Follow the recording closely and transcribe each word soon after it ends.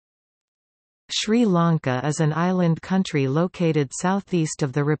Sri Lanka is an island country located southeast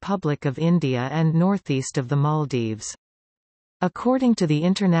of the Republic of India and northeast of the Maldives. According to the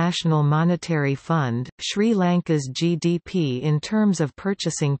International Monetary Fund, Sri Lanka's GDP in terms of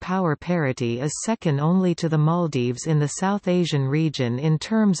purchasing power parity is second only to the Maldives in the South Asian region in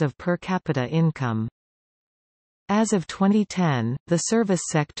terms of per capita income. As of 2010, the service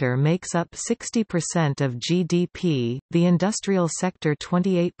sector makes up 60% of GDP, the industrial sector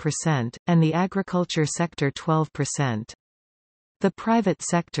 28%, and the agriculture sector 12%. The private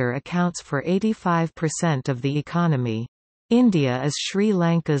sector accounts for 85% of the economy. India is Sri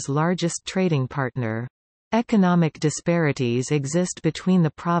Lanka's largest trading partner. Economic disparities exist between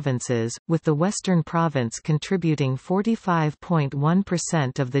the provinces, with the Western Province contributing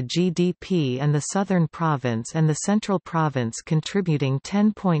 45.1% of the GDP and the Southern Province and the Central Province contributing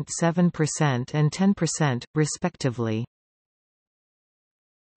 10.7% and 10%, respectively.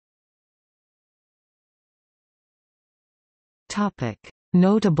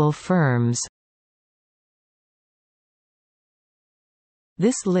 Notable firms.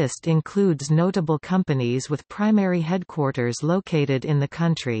 This list includes notable companies with primary headquarters located in the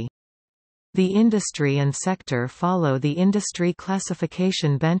country. The industry and sector follow the industry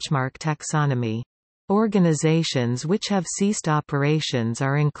classification benchmark taxonomy. Organizations which have ceased operations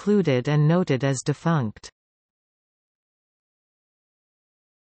are included and noted as defunct.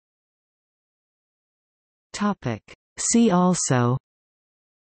 See also: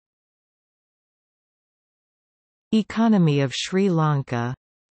 Economy of Sri Lanka,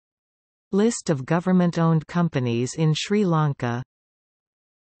 List of government-owned companies in Sri Lanka,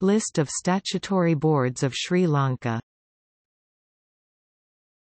 List of statutory boards of Sri Lanka.